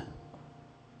build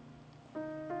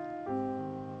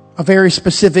a very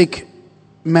specific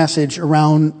message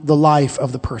around the life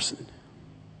of the person.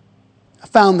 I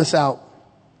found this out.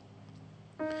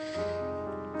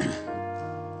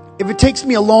 If it takes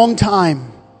me a long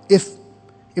time, if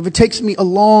it takes me a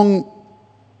long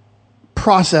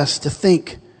process to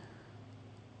think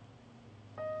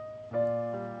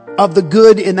of the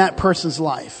good in that person's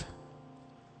life,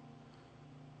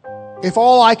 if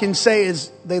all I can say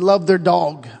is they love their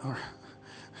dog,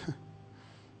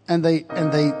 and they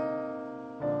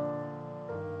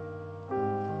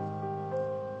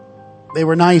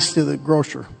were nice to the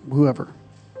grocer, whoever,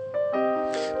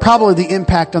 probably the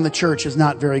impact on the church is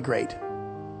not very great.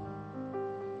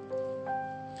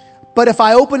 But if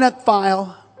I open that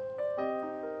file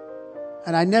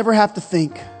and I never have to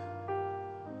think,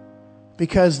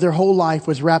 because their whole life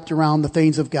was wrapped around the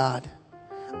things of God,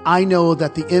 I know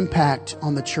that the impact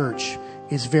on the church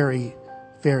is very,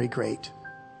 very great.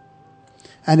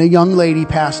 And a young lady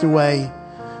passed away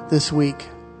this week.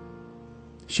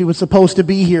 She was supposed to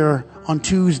be here on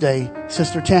Tuesday.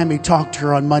 Sister Tammy talked to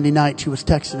her on Monday night. She was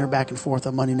texting her back and forth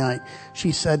on Monday night.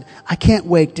 She said, I can't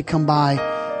wait to come by.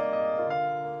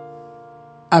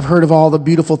 I've heard of all the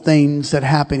beautiful things that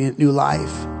happen at New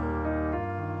Life.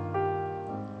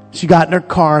 She got in her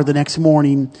car the next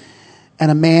morning, and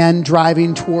a man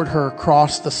driving toward her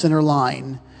crossed the center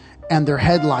line, and their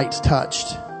headlights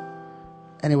touched,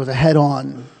 and it was a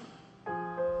head-on.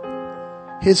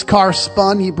 His car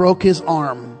spun. He broke his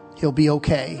arm. He'll be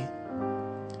okay.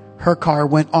 Her car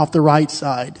went off the right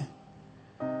side,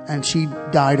 and she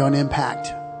died on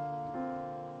impact.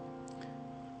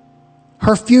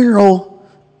 Her funeral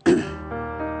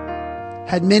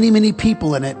had many, many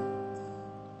people in it.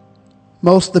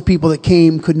 Most of the people that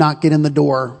came could not get in the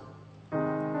door.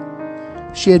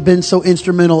 She had been so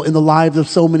instrumental in the lives of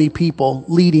so many people,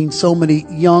 leading so many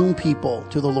young people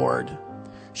to the Lord.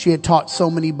 She had taught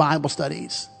so many Bible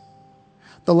studies.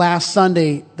 The last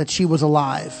Sunday that she was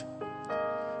alive,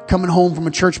 coming home from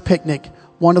a church picnic,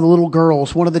 one of the little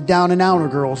girls, one of the down and outer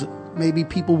girls that maybe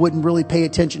people wouldn't really pay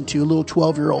attention to, a little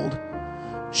 12-year-old,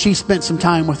 she spent some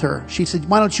time with her. She said,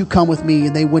 why don't you come with me?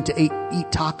 And they went to eat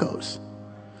tacos.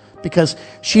 Because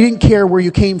she didn't care where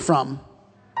you came from.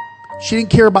 She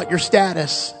didn't care about your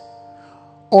status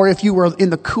or if you were in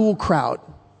the cool crowd,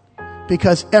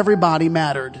 because everybody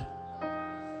mattered.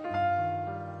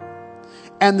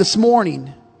 And this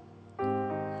morning,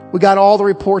 we got all the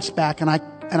reports back, and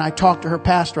I talked to her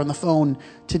pastor on the phone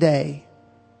today.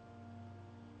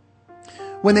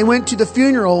 When they went to the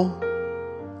funeral,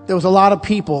 there was a lot of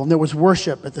people, and there was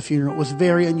worship at the funeral. It was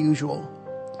very unusual.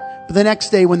 But the next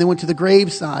day, when they went to the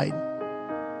graveside,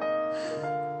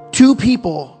 two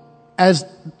people, as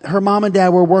her mom and dad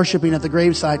were worshiping at the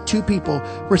graveside, two people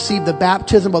received the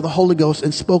baptism of the Holy Ghost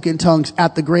and spoke in tongues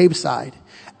at the graveside.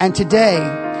 And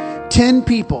today, 10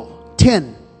 people,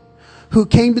 10, who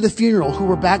came to the funeral, who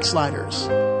were backsliders,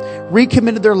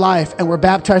 recommitted their life and were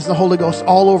baptized in the Holy Ghost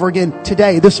all over again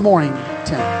today, this morning,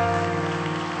 10.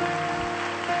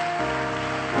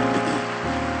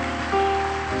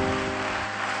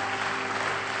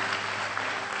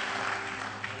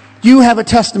 You have a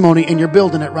testimony and you're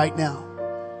building it right now.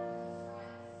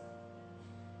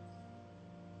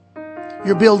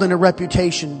 You're building a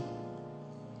reputation.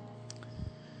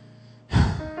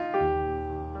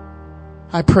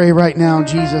 I pray right now,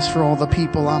 Jesus, for all the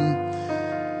people.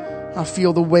 I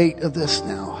feel the weight of this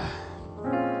now.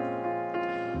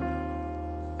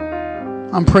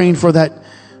 I'm praying for that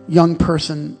young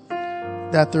person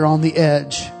that they're on the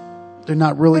edge. They're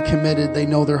not really committed. They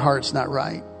know their heart's not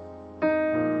right.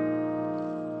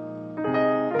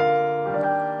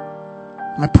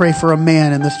 I pray for a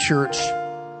man in this church.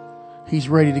 He's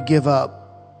ready to give up,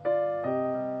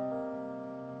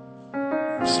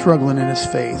 struggling in his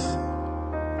faith.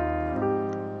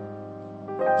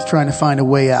 He's trying to find a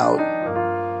way out.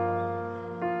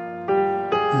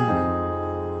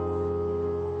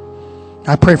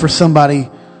 I pray for someone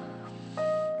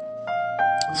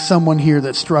here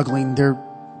that's struggling.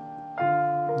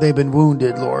 They've been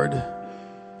wounded, Lord.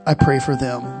 I pray for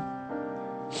them.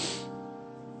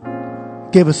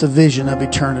 Give us a vision of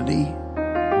eternity.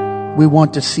 We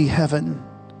want to see heaven.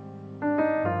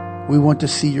 We want to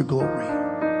see your glory.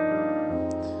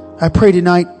 I pray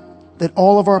tonight that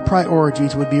all of our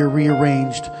priorities would be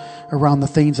rearranged around the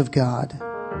things of God.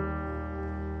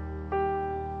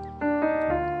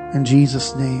 In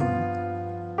Jesus' name.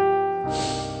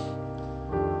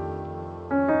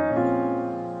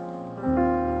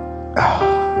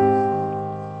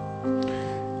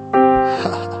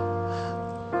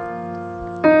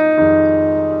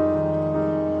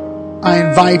 I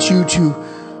invite you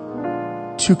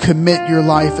to commit your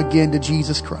life again to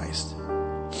Jesus Christ.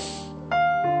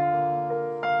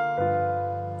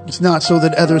 It's not so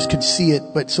that others could see it,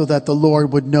 but so that the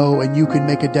Lord would know and you can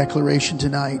make a declaration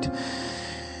tonight.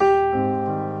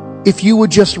 If you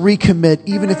would just recommit,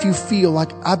 even if you feel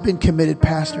like I've been committed,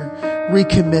 Pastor,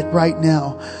 recommit right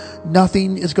now.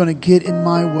 Nothing is going to get in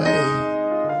my way.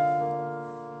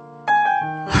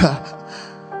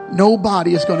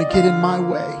 Nobody is going to get in my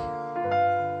way.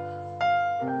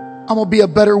 I'm going to be a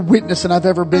better witness than I've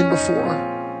ever been before.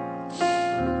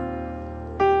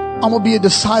 I'm going to be a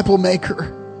disciple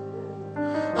maker.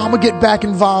 I'm going to get back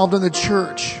involved in the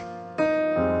church.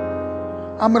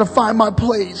 I'm going to find my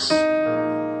place.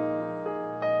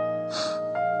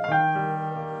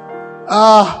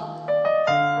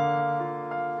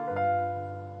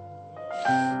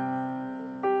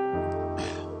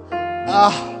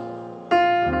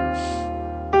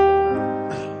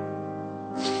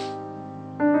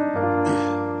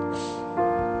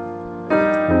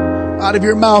 Out of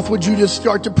your mouth, would you just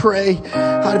start to pray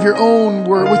out of your own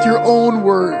word, with your own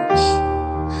words?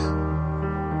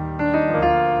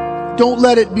 Don't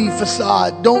let it be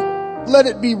facade. Don't let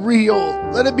it be real.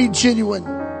 Let it be genuine.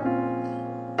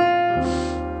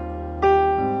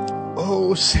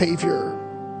 Oh, Savior.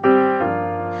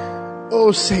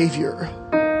 Oh, Savior.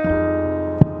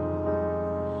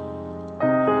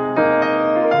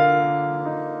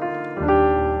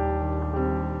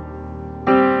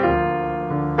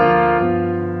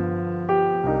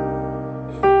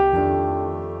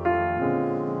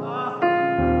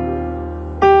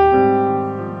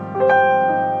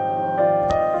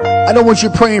 I don't want you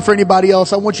praying for anybody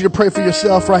else. I want you to pray for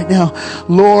yourself right now.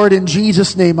 Lord, in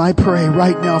Jesus' name, I pray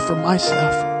right now for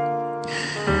myself.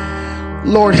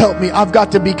 Lord, help me. I've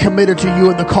got to be committed to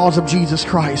you in the cause of Jesus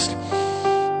Christ.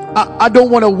 I don't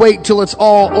want to wait till it's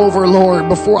all over, Lord,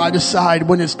 before I decide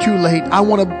when it's too late. I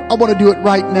want to do it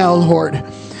right now, Lord.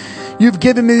 You've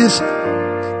given me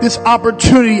this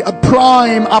opportunity, a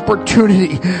prime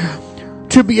opportunity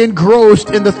to be engrossed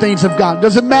in the things of God.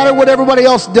 Doesn't matter what everybody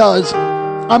else does.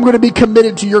 I'm going to be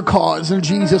committed to your cause in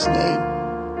Jesus' name.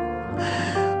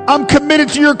 I'm committed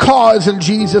to your cause in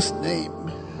Jesus' name.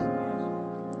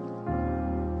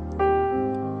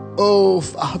 Oh,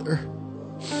 Father.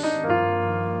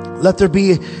 Let there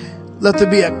be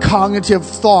a cognitive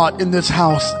thought in this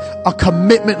house. A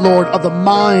commitment, Lord, of the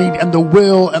mind and the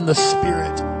will and the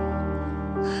spirit.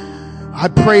 I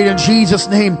pray in Jesus'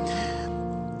 name.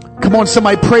 Come on,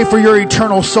 somebody, pray for your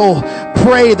eternal soul.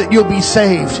 Pray that you'll be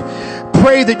saved.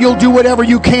 Pray that you'll do whatever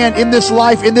you can in this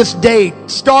life, in this day,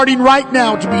 starting right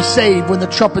now, to be saved when the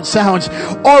trumpet sounds,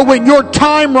 or when your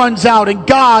time runs out and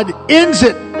God ends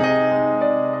it.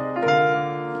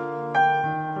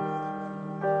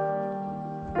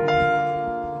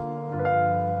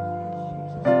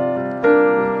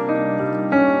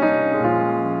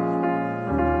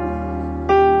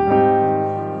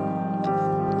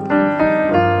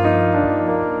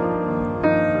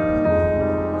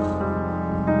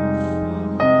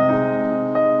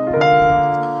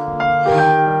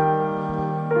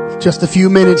 Just a few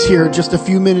minutes here, just a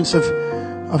few minutes of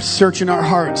of searching our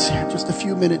hearts. Just a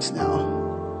few minutes now.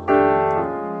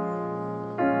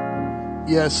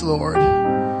 Yes, Lord.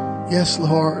 Yes,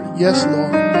 Lord. Yes,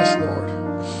 Lord. Yes, Lord.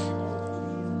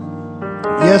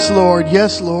 Yes, Lord.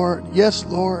 Yes, Lord. Yes,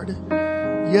 Lord.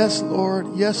 Yes, Lord.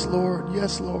 Yes, Lord.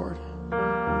 Yes, Lord.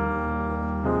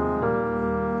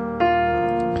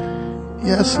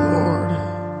 Yes,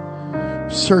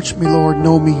 Lord. Search me, Lord.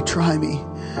 Know me. Try me.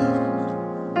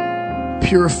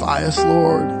 Purify us,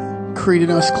 Lord. Create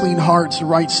in us clean hearts,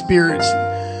 right spirits.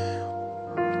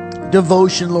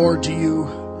 Devotion, Lord, to you.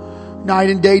 Night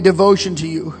and day devotion to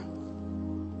you.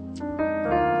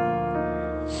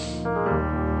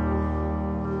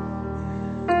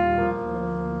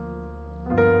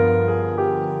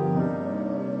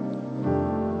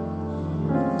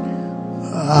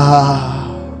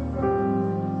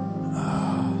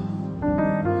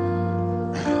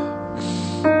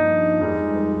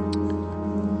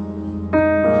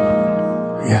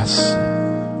 Yes.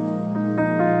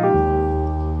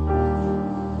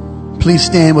 Please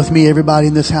stand with me, everybody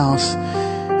in this house.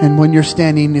 And when you're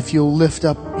standing, if you'll lift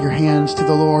up your hands to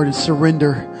the Lord and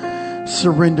surrender.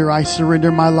 Surrender. I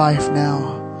surrender my life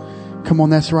now. Come on,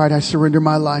 that's right. I surrender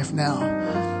my life now.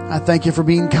 I thank you for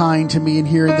being kind to me and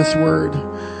hearing this word.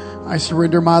 I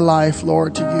surrender my life,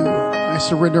 Lord, to you. I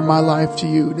surrender my life to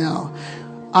you now.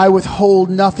 I withhold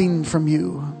nothing from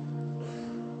you.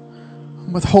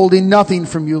 I'm withholding nothing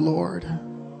from you, Lord.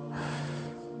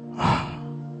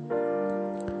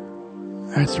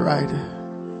 That's right.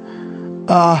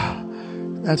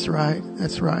 That's right.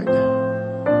 That's right.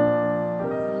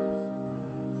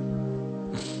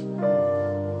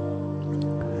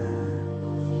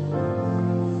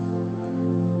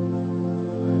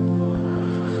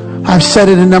 I've said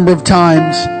it a number of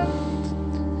times.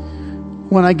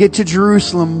 When I get to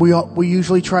Jerusalem, we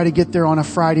usually try to get there on a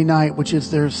Friday night, which is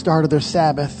their start of their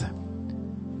Sabbath.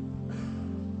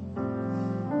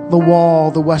 The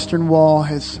wall, the Western Wall,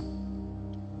 has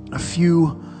a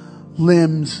few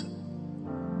limbs,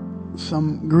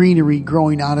 some greenery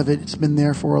growing out of it. It's been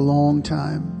there for a long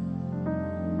time.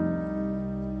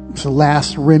 It's the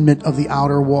last remnant of the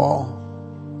outer wall.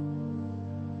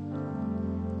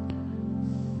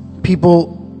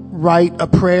 People write a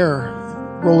prayer,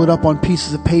 roll it up on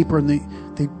pieces of paper, and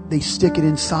they stick it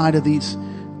inside of these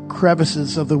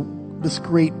crevices of this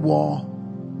great wall.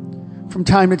 From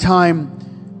time to time,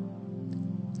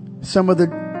 some of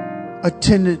the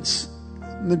attendants,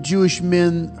 the Jewish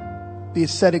men, the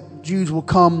ascetic Jews will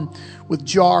come with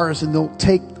jars, and they'll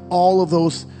take all of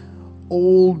those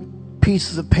old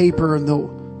pieces of paper,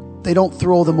 and they don't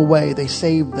throw them away. They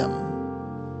save them.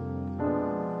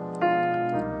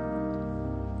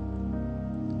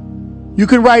 You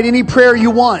can write any prayer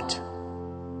you want.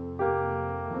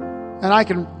 And I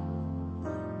can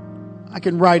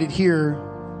write it here,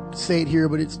 say it here,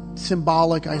 but it's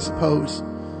symbolic, I suppose.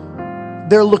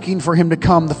 They're looking for him to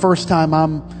come the first time.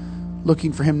 I'm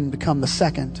looking for him to come the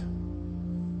second.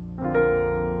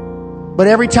 But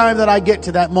every time that I get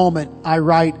to that moment, I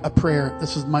write a prayer.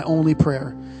 This is my only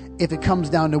prayer. If it comes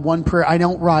down to one prayer, I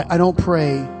don't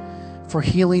pray for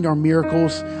healing or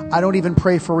miracles. I don't even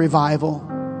pray for revival.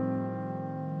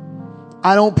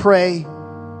 I don't pray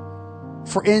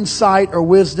for insight or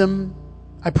wisdom.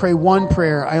 I pray one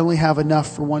prayer. I only have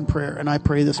enough for one prayer. And I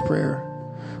pray this prayer.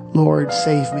 Lord,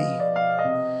 save me.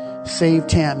 Save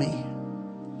Tammy.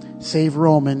 Save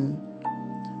Roman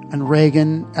and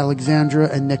Reagan, Alexandra,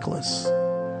 and Nicholas.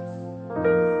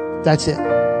 That's it.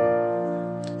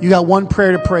 You got one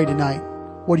prayer to pray tonight.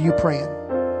 What are you praying?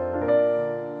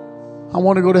 I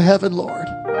want to go to heaven, Lord.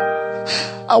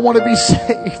 I want to be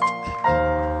saved.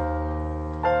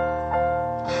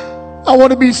 I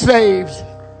want to be saved.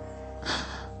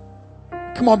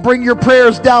 Come on, bring your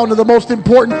prayers down to the most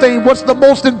important thing. What's the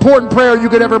most important prayer you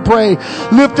could ever pray?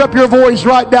 Lift up your voice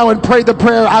right now and pray the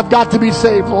prayer. I've got to be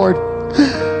saved, Lord.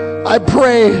 I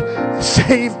pray,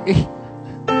 save me.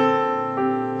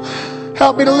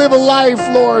 Help me to live a life,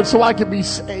 Lord, so I can be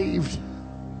saved.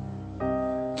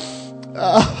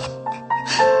 Oh.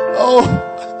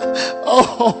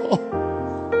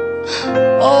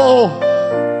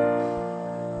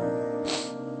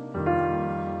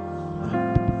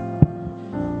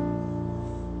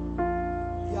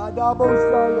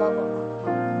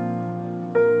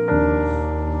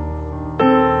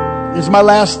 Here's my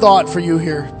last thought for you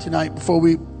here tonight before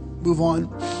we move on.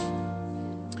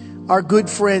 Our good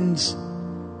friends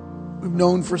we've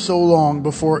known for so long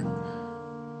before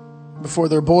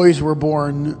their boys were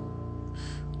born.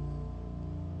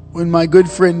 When my good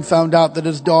friend found out that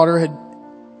his daughter had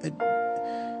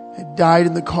died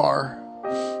in the car,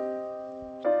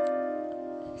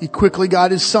 He quickly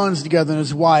got his sons together and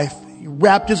his wife. He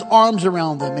wrapped his arms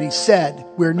around them and he said,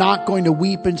 we're not going to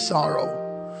weep in sorrow.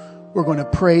 We're going to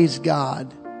praise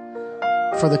God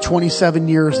for the 27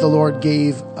 years the Lord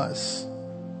gave us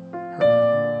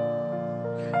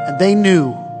her. And they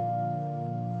knew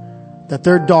that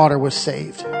their daughter was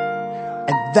saved.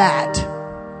 And that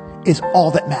is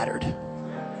all that mattered.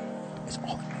 It's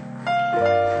all that mattered.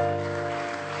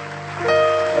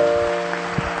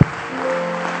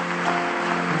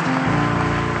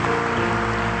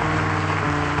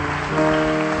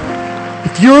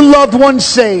 If your loved one's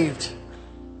saved,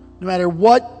 no matter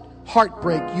what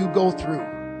heartbreak you go through,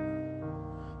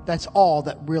 that's all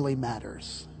that really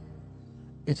matters.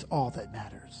 It's all that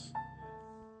matters.